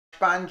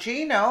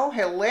Bongino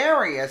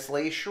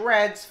hilariously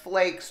shreds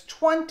Flake'S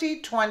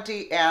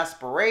 2020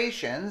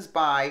 Aspirations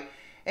by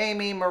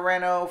Amy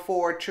Moreno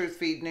for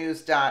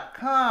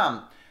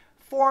TruthFeedNews.com.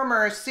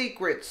 Former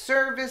Secret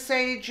Service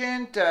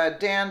agent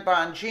Dan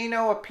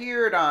Bongino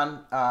appeared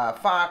on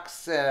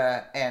Fox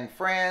and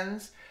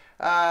Friends,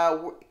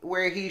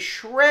 where he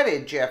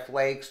shredded Jeff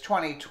Flake's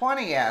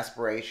 2020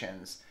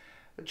 aspirations.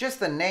 Just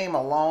the name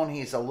alone,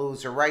 he's a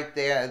loser right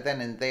there, then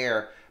and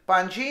there.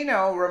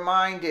 Bongino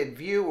reminded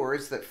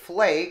viewers that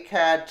Flake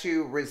had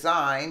to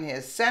resign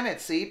his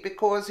Senate seat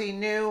because he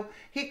knew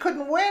he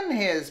couldn't win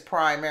his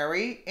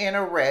primary in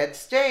a red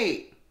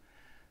state.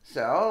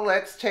 So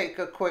let's take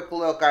a quick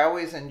look. I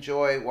always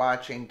enjoy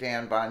watching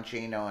Dan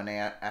Bongino in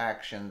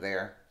action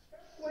there.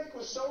 Flake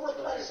was so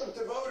repulsive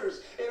to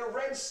voters in a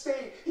red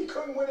state, he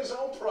couldn't win his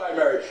own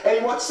primary. And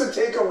he wants to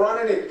take a run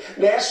at it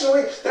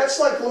nationally. That's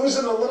like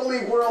losing the Little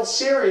League World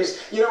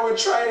Series, and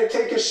trying to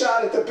take a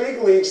shot at the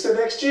big leagues the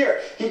next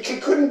year. He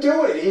couldn't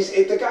do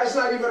it. The guy's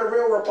not even a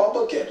real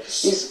Republican.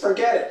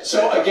 Forget it.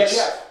 So I guess...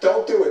 Jeff,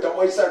 don't do it. Don't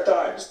waste our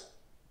time.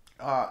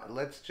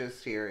 Let's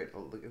just hear it.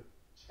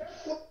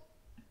 Jeff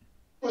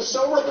was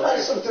so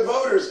repulsive to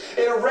voters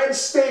in a red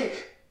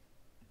state.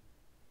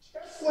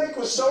 Flake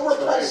was so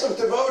repulsive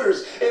to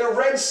voters in a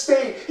red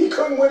state, he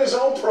couldn't win his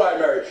own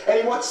primary.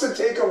 And he wants to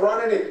take a run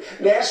at it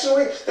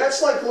nationally.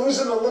 That's like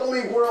losing the Little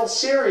League World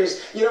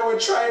Series, and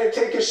trying to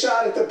take a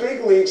shot at the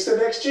big leagues the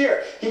next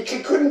year. He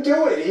couldn't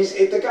do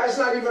it. The guy's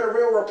not even a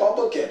real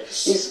Republican.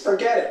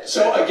 Forget it.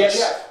 So I guess...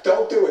 Jeff,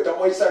 don't do it.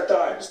 Don't waste our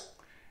time.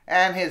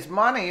 And his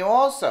money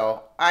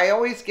also. I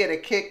always get a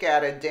kick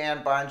out of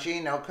Dan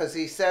Bongino because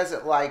he says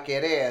it like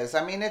it is.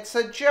 I mean, it's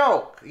a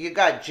joke. You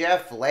got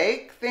Jeff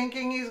Flake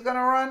thinking he's going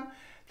to run?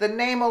 The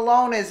name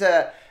alone is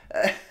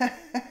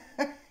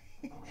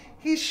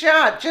he's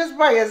shot just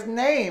by his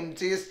name.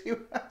 Do you see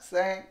what I'm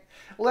saying?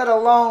 Let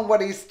alone what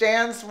he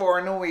stands for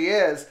and who he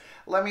is.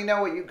 Let me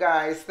know what you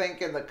guys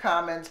think in the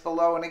comments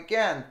below. And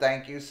again,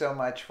 thank you so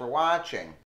much for watching.